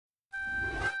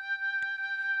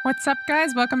What's up,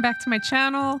 guys? Welcome back to my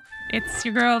channel. It's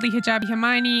your girl, the Hijabi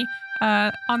Hermione.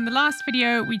 On the last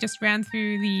video, we just ran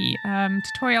through the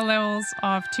tutorial levels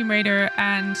of Tomb Raider,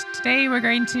 and today we're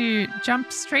going to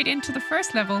jump straight into the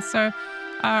first level. So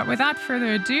without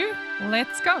further ado,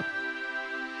 let's go.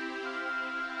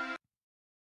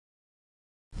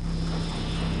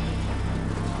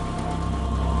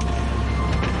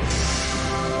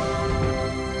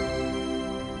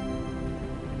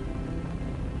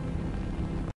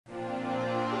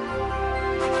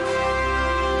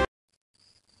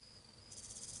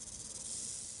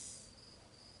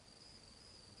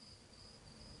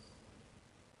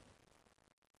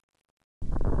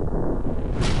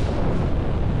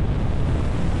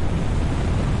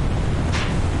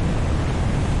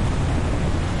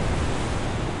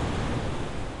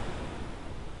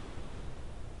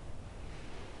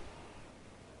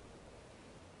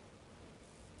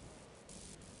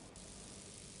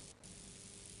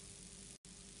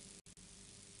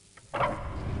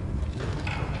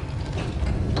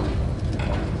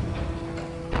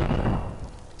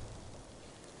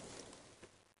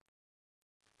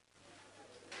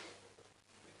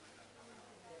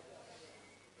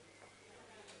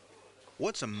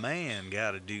 What's a man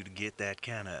gotta do to get that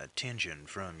kind of attention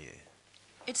from you?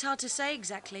 It's hard to say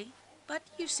exactly, but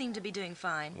you seem to be doing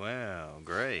fine. Well,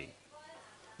 great.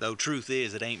 Though truth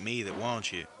is, it ain't me that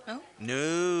wants you. Oh?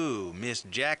 No, Miss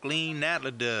Jacqueline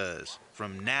Natla does,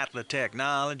 from Natla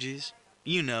Technologies.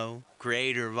 You know,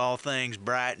 creator of all things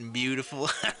bright and beautiful.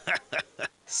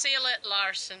 Seal it,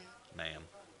 Larson. Ma'am.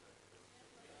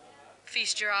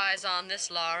 Feast your eyes on this,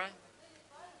 Lara.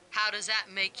 How does that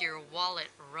make your wallet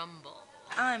rumble?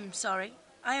 I'm sorry.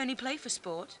 I only play for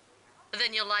sport.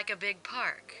 Then you'll like a big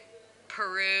park.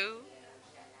 Peru,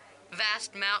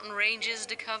 vast mountain ranges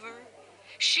to cover,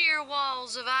 sheer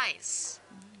walls of ice,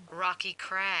 rocky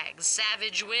crags,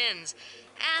 savage winds,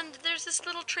 and there's this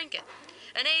little trinket,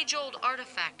 an age-old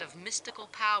artifact of mystical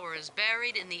powers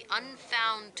buried in the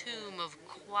unfound tomb of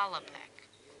Qualapec.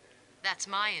 That's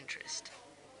my interest.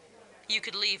 You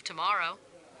could leave tomorrow.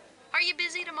 Are you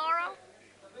busy tomorrow?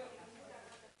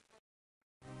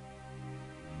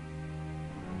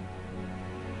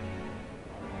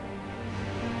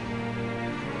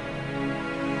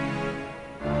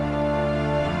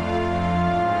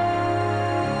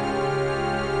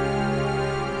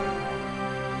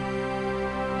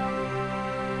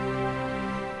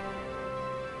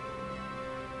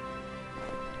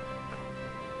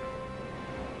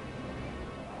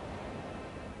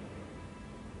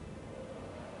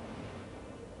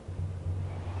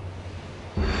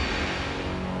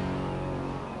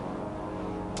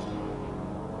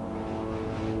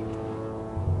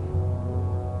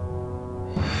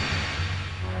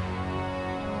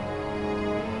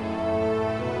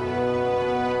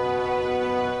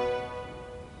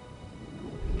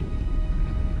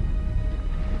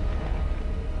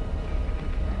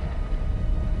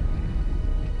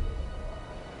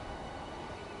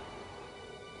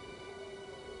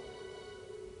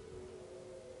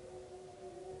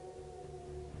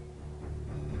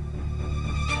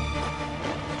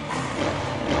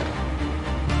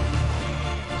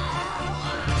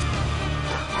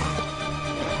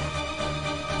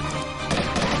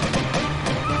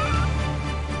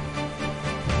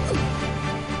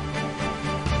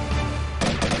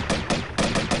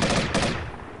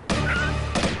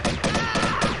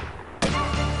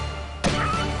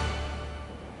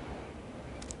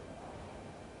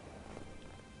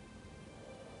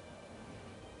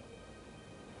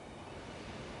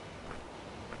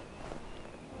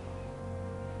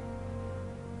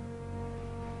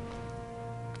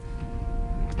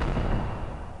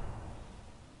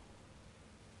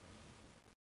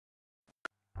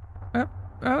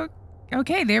 Oh,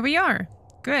 okay, there we are.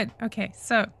 Good. Okay,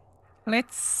 so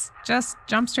let's just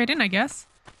jump straight in, I guess.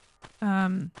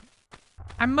 I'm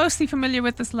mostly familiar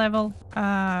with this level.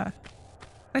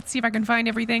 Let's see if I can find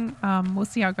everything. We'll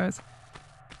see how it goes.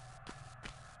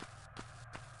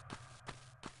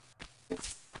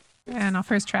 And our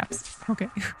first traps. Okay.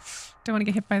 Don't want to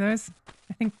get hit by those.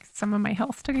 I think some of my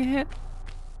health took a hit.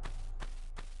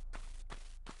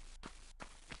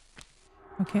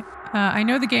 Okay. I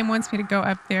know the game wants me to go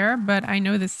up there, but I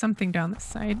know there's something down this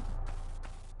side.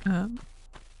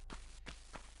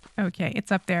 Okay, it's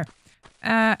up there.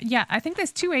 Yeah, I think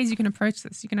there's two ways you can approach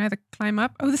this. You can either climb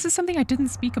up. Oh, this is something I didn't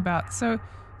speak about. So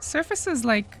surfaces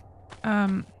like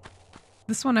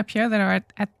this one up here that are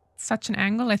at such an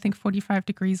angle, I think 45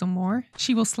 degrees or more,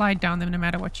 she will slide down them no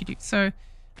matter what you do. So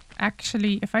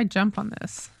actually, if I jump on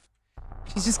this,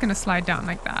 she's just going to slide down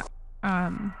like that.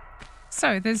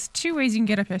 So there's two ways you can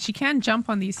get up here. She can jump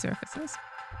on these surfaces.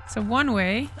 So one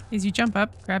way is you jump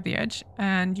up, grab the edge,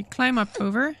 and you climb up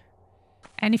over.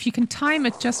 And if you can time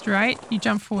it just right, you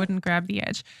jump forward and grab the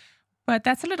edge. But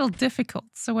that's a little difficult.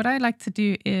 So what I like to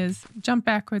do is jump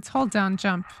backwards, hold down,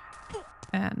 jump.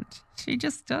 And she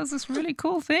just does this really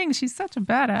cool thing. She's such a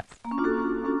badass.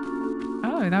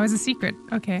 Oh, that was a secret.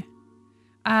 Okay.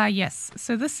 Yes.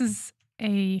 So this is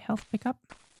a health pickup.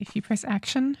 If you press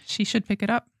action, she should pick it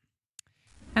up.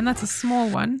 And that's a small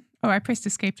one. Oh, I pressed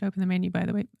escape to open the menu, by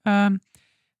the way.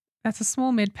 That's a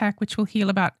small med pack, which will heal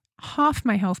about half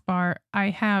my health bar. I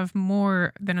have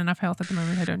more than enough health at the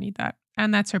moment. I don't need that.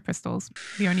 And that's her pistols,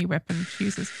 the only weapon she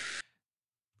uses.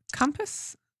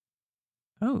 Compass?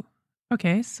 Oh,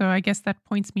 okay. So I guess that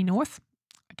points me north.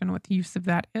 I don't know what the use of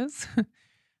that is.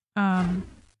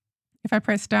 If I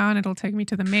press down, it'll take me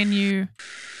to the menu,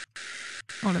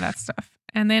 all of that stuff.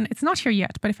 And then it's not here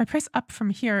yet, but if I press up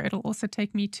from here, it'll also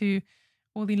take me to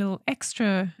all the little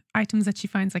extra items that she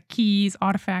finds, like keys,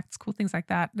 artifacts, cool things like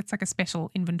that. It's like a special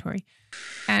inventory.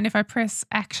 And if I press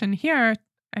action here,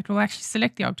 it will actually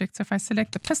select the object. So if I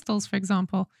select the pistols, for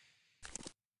example,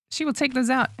 she will take those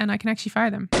out and I can actually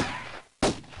fire them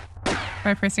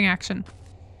by pressing action.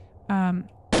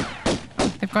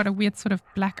 They've got a weird sort of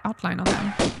black outline on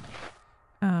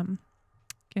them.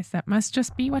 Guess that must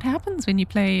just be what happens when you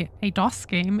play a DOS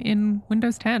game in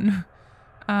Windows 10.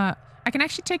 I can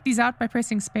actually take these out by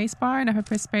pressing spacebar, and if I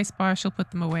press spacebar, she'll put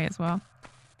them away as well.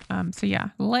 So yeah,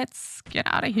 let's get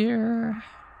out of here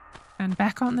and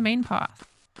back on the main path.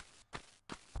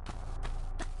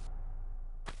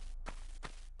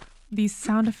 These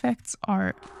sound effects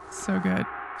are so good.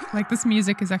 Like, this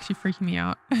music is actually freaking me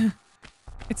out.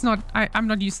 It's not, I'm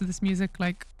not used to this music.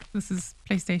 Like, this is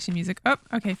PlayStation music. Oh,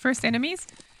 okay. First enemies.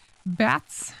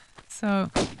 Bats.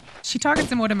 So she targets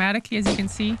them automatically, as you can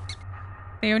see.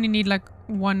 They only need like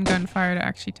one gunfire to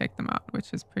actually take them out,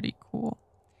 which is pretty cool.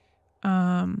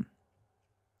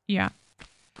 Yeah.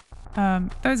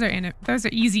 Those are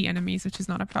easy enemies, which is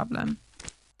not a problem.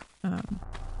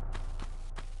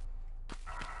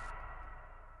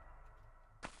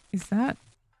 Is that?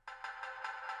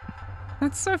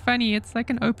 That's so funny. It's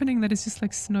like an opening that is just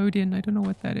like snowed in. I don't know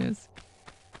what that is.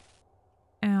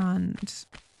 And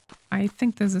I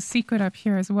think there's a secret up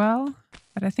here as well.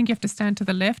 But I think you have to stand to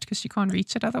the left because she can't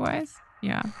reach it otherwise.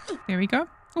 Yeah, there we go.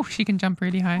 Oh, she can jump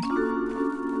really high.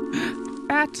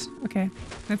 Bat. Okay,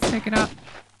 let's take it out.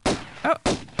 Oh,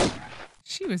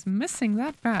 she was missing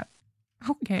that bat.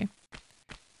 Okay.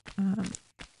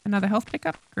 Another health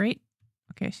pickup. Great.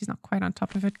 Okay, she's not quite on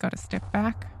top of it. Got to step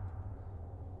back.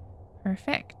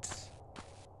 Perfect.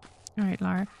 All right,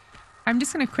 Lara. I'm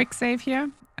just going to quick save here.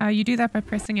 You do that by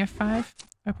pressing F5.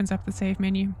 Opens up the save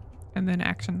menu and then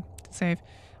action to save.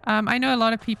 I know a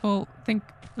lot of people think,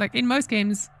 like in most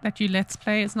games that you let's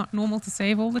play, it's not normal to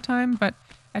save all the time, but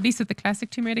at least with the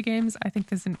classic Tomb Raider games, I think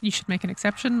you should make an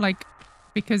exception, like,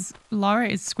 because Lara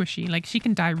is squishy. Like, she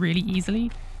can die really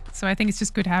easily. So I think it's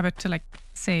just good habit to like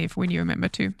save when you remember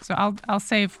to. So I'll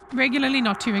save regularly,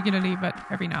 not too regularly, but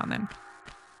every now and then.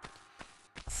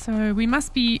 So we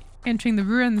must be entering the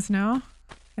ruins now,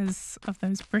 as of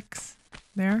those bricks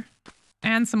there.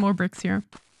 And some more bricks here.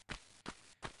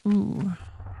 Ooh.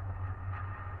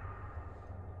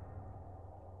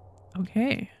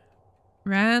 Okay.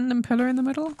 Random pillar in the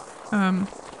middle.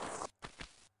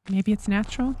 Maybe it's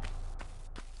natural.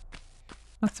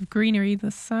 Lots of greenery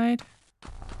this side.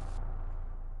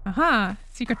 Aha!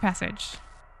 Secret passage.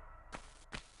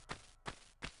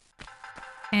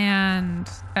 And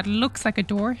that looks like a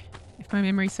door, if my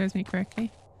memory serves me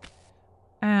correctly.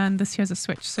 And this here's a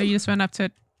switch. So you just run up to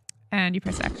it and you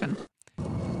press action.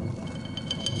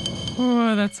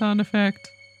 Oh, that sound effect.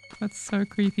 That's so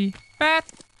creepy. Bat!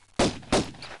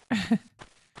 I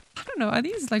don't know. Are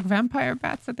these like vampire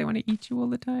bats that they want to eat you all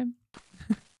the time?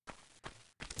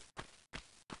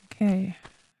 Okay.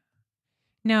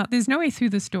 Now, there's no way through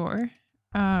this door.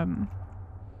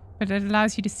 But it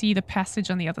allows you to see the passage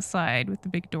on the other side with the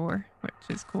big door, which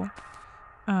is cool.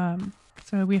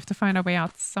 So we have to find our way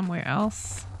out somewhere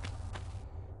else.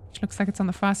 Which looks like it's on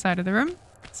the far side of the room.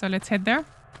 So let's head there.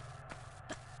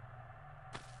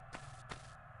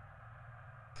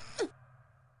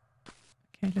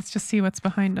 Okay, let's just see what's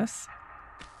behind us.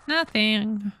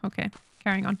 Nothing. Okay,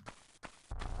 carrying on.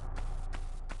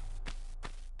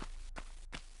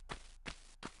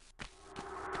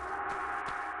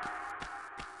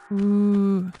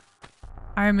 Ooh,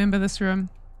 I remember this room.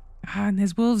 Ah, and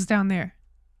there's wolves down there.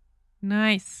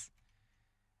 Nice.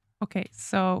 Okay,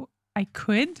 so I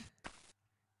could,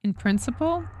 in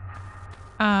principle,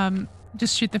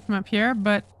 just shoot them from up here,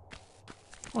 but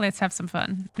let's have some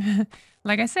fun.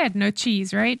 Like I said, no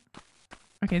cheese, right?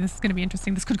 Okay, this is going to be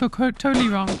interesting. This could go totally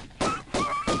wrong.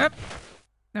 Oh.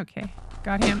 Okay,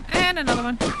 got him. And another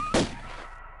one.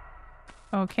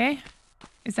 Okay.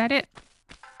 Is that it?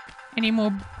 Any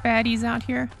more baddies out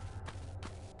here?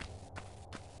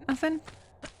 Nothing?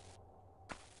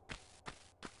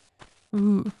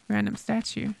 Ooh, random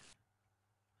statue.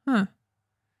 Huh.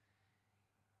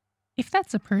 If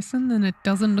that's a person, then it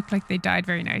doesn't look like they died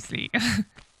very nicely.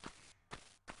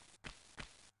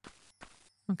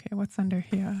 Okay, what's under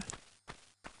here?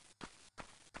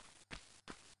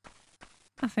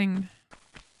 Nothing.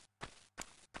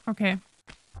 Okay.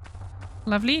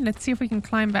 Lovely. Let's see if we can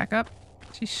climb back up.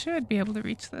 She should be able to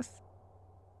reach this.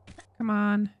 Come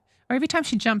on. Or every time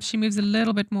she jumps, she moves a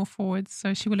little bit more forwards,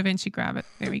 so she will eventually grab it.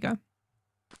 There we go.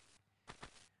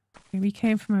 Okay, we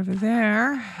came from over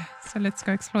there, so let's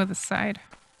go explore this side.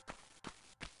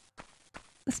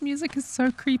 This music is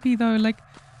so creepy though. Like,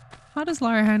 how does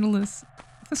Lara handle this?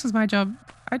 If this was my job,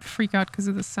 I'd freak out because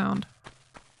of the sound.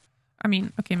 I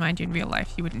mean, okay, mind you, in real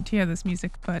life, you wouldn't hear this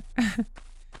music, but...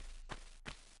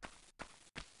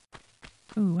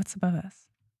 Ooh, what's above us?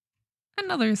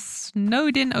 Another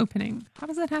snowed-in opening. How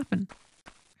does that happen?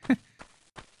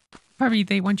 Probably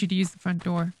they want you to use the front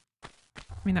door.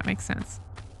 I mean, that makes sense.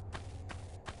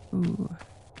 Ooh.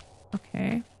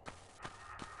 Okay.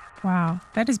 Wow,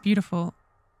 that is beautiful.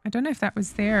 I don't know if that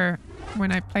was there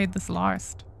when I played this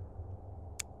last.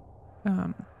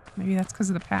 Maybe that's because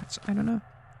of the patch. I don't know.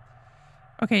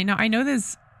 Okay, now I know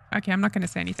there's... Okay, I'm not going to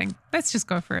say anything. Let's just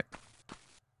go for it.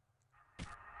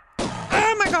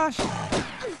 Oh my gosh!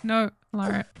 No,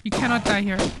 Lara, you cannot die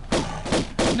here.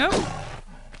 No!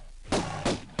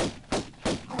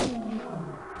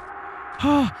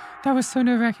 Oh, that was so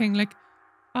nerve-wracking. Like,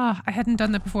 I hadn't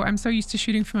done that before. I'm so used to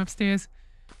shooting from upstairs.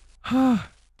 Oh,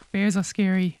 bears are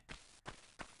scary.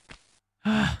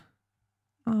 Oh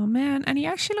man, and he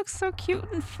actually looks so cute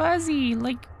and fuzzy,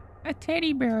 like a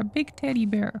teddy bear, a big teddy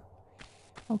bear.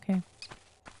 Okay.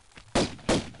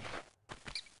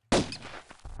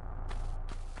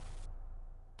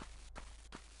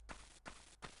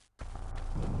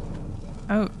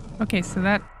 Oh, okay, so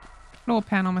that floor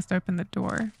panel must open the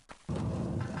door.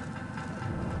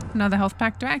 Another health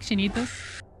pack. Do I actually need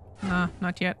this? No,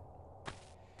 not yet.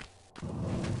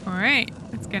 Alright,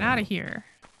 let's get out of here.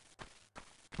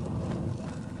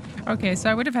 Okay, so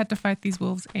I would have had to fight these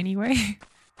wolves anyway,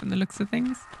 from the looks of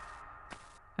things.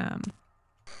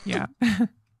 Yeah.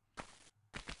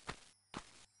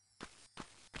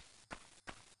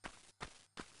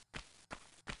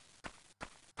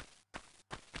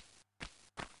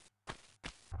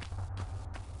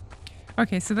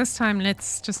 Okay, so this time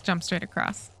let's just jump straight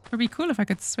across. It would be cool if I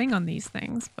could swing on these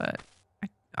things, but...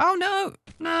 Oh no!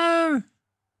 No!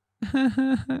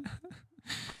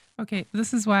 Okay,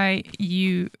 this is why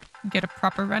you get a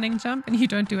proper running jump and you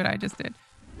don't do what I just did.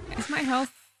 Is my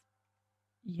health...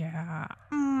 Yeah.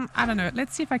 I don't know.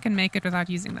 Let's see if I can make it without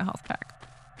using the health pack.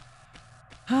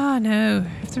 Oh no. I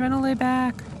have to run all the way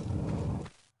back.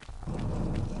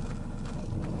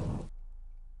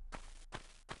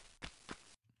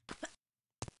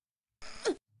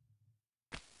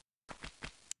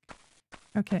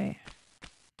 Okay.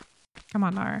 Come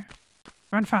on, Lara.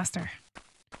 Run faster.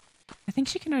 I think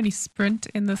she can only sprint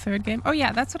in the third game. Oh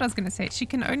yeah, that's what I was going to say. She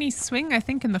can only swing, I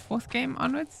think, in the fourth game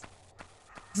onwards.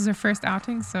 This is her first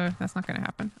outing, so that's not going to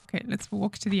happen. Okay, let's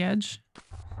walk to the edge.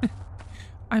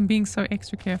 I'm being so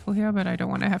extra careful here, but I don't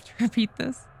want to have to repeat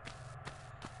this.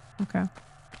 Okay.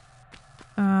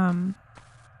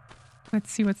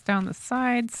 Let's see what's down the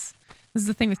sides. This is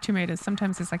the thing with Tomb Raiders.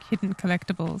 Sometimes there's like hidden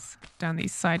collectibles down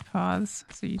these side paths.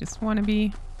 So you just want to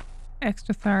be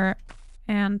extra thorough.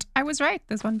 And I was right.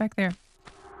 There's one back there.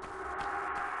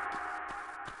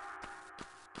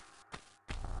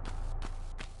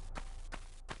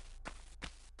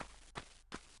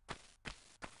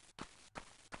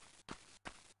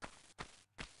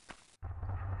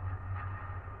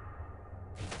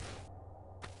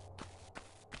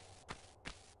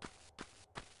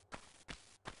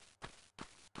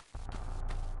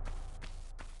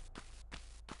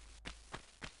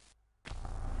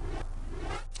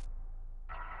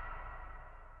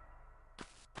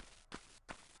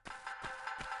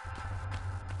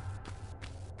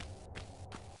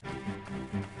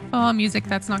 Oh, music,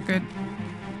 that's not good.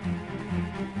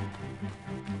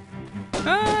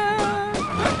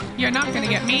 You're not gonna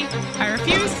get me. I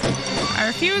refuse. I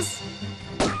refuse.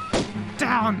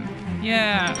 Down.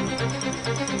 Yeah.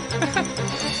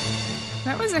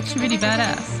 That was actually really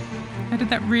badass. I did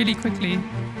that really quickly.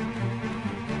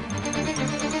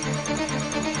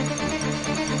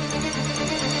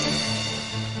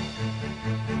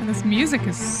 And this music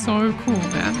is so cool,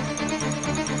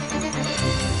 man.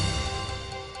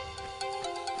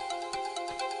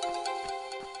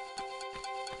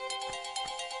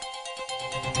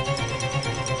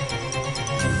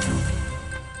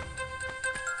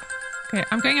 Okay,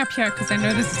 I'm going up here because I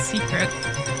know there's a secret.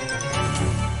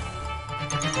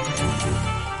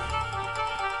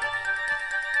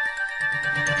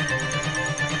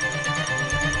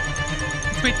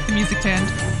 Let's wait for the music to end.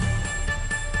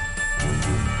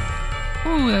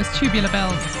 Ooh, those tubular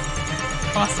bells.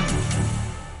 Awesome.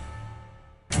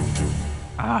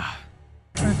 Ah,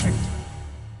 perfect.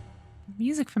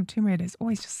 Music from Tomb Raider is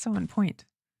always just so on point.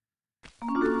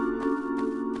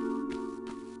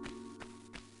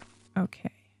 Okay.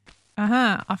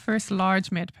 Our first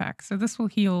large med pack. So this will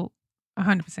heal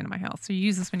 100% of my health. So you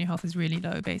use this when your health is really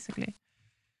low, basically.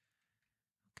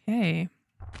 Okay.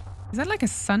 Is that like a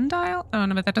sundial? Oh,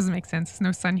 no, but that doesn't make sense. There's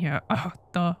no sun here. Oh,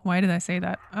 duh. Why did I say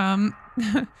that? I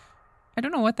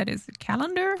don't know what that is. A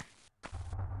calendar?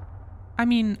 I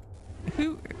mean,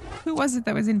 who was it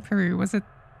that was in Peru? Was it...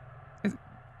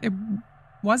 It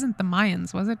wasn't the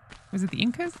Mayans, was it? Was it the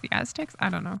Incas? The Aztecs? I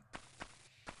don't know.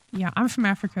 Yeah, I'm from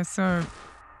Africa, so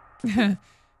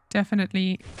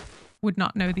definitely would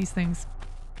not know these things.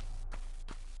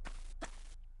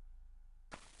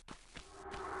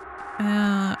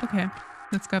 Okay,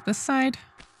 let's go up this side.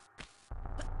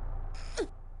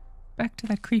 Back to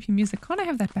that creepy music. Can't I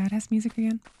have that badass music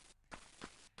again?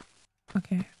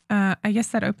 Okay, I guess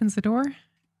that opens the door.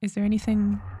 Is there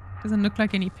anything... Doesn't look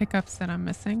like any pickups that I'm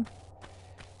missing.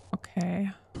 Okay.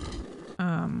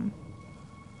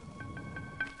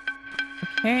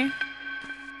 Okay.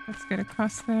 Let's get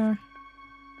across there.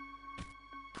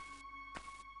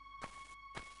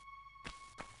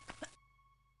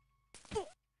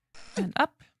 And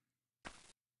up.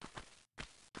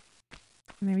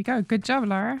 And there we go. Good job,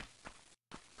 Lara.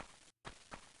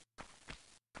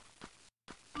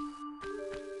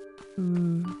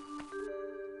 Ooh.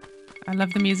 I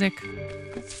love the music.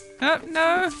 Oh,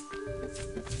 no!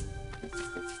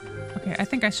 Okay, I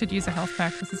think I should use a health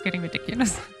pack. This is getting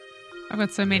ridiculous. I've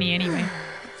got so many anyway.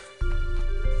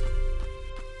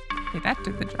 Okay, that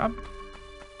did the job.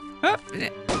 Oh!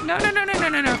 No.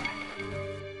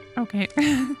 Okay.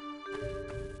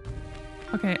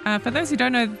 Okay, for those who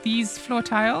don't know these floor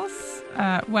tiles,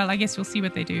 well, I guess you'll see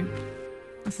what they do.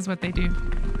 This is what they do.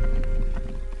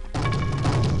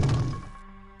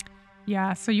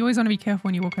 Yeah, so you always want to be careful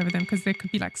when you walk over them because there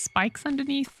could be like spikes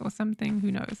underneath or something.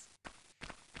 Who knows?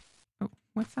 Oh,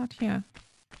 what's out here?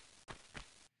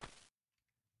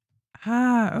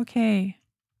 Ah, okay.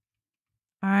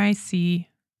 I see.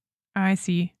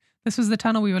 This was the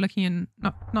tunnel we were looking in.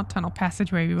 Not tunnel,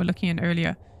 passageway we were looking in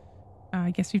earlier.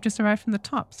 I guess we've just arrived from the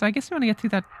top. So I guess we want to get through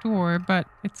that door, but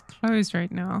it's closed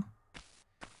right now.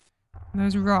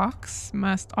 Those rocks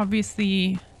must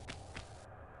obviously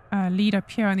lead up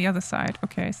here on the other side.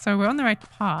 Okay, so we're on the right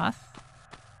path.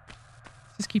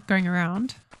 Just keep going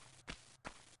around.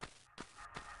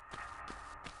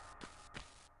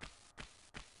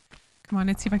 Come on,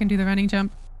 let's see if I can do the running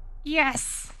jump.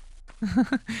 Yes!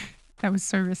 That was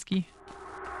so risky.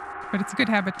 But it's a good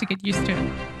habit to get used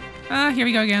to. Ah, here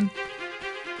we go again.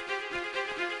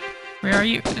 Where are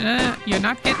you? You're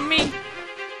not getting me.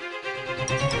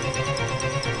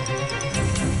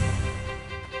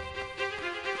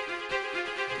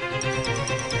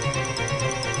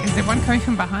 Is there one coming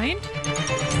from behind?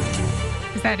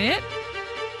 Is that it?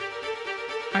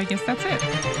 I guess that's it.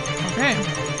 Okay.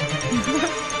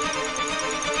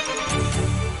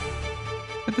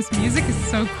 But this music is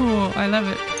so cool. I love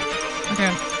it.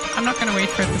 Okay, I'm not gonna wait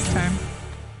for it this time.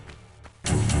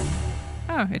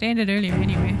 Oh, it ended earlier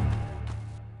anyway.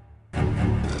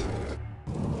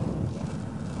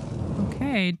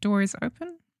 Okay, door is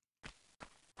open.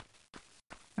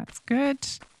 That's good.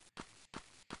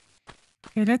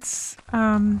 Okay, let's...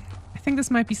 I think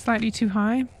this might be slightly too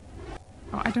high.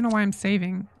 Oh, I don't know why I'm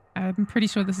saving. I'm pretty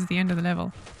sure this is the end of the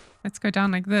level. Let's go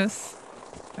down like this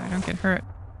so I don't get hurt.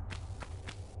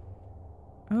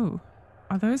 Oh,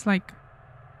 are those like...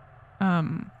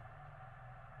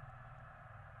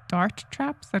 dart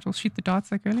traps that will shoot the darts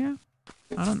like earlier?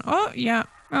 I don't know. Oh, yeah.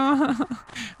 Oh,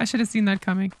 I should have seen that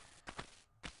coming.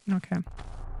 Okay.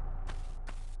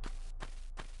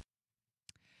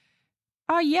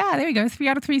 Oh, yeah, there we go. 3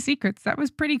 out of 3 secrets. That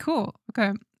was pretty cool.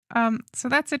 Okay. So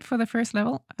that's it for the first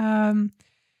level.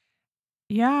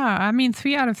 Yeah, I mean,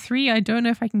 3 out of 3. I don't know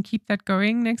if I can keep that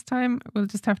going next time. We'll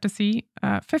just have to see.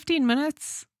 15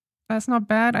 minutes. That's not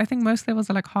bad. I think most levels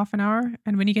are like half an hour.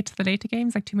 And when you get to the later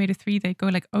games, like Tomb Raider 3, they go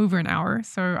like over an hour.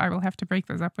 So I will have to break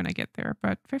those up when I get there.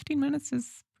 But 15 minutes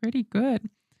is pretty good.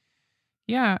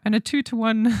 Yeah, and a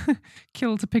 2-to-1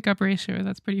 kill to pick up ratio.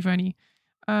 That's pretty funny.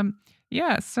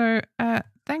 Yeah, so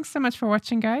thanks so much for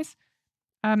watching, guys.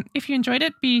 If you enjoyed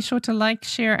it, be sure to like,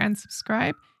 share, and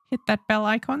subscribe. Hit that bell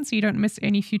icon so you don't miss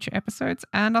any future episodes.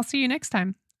 And I'll see you next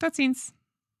time. Tot ziens!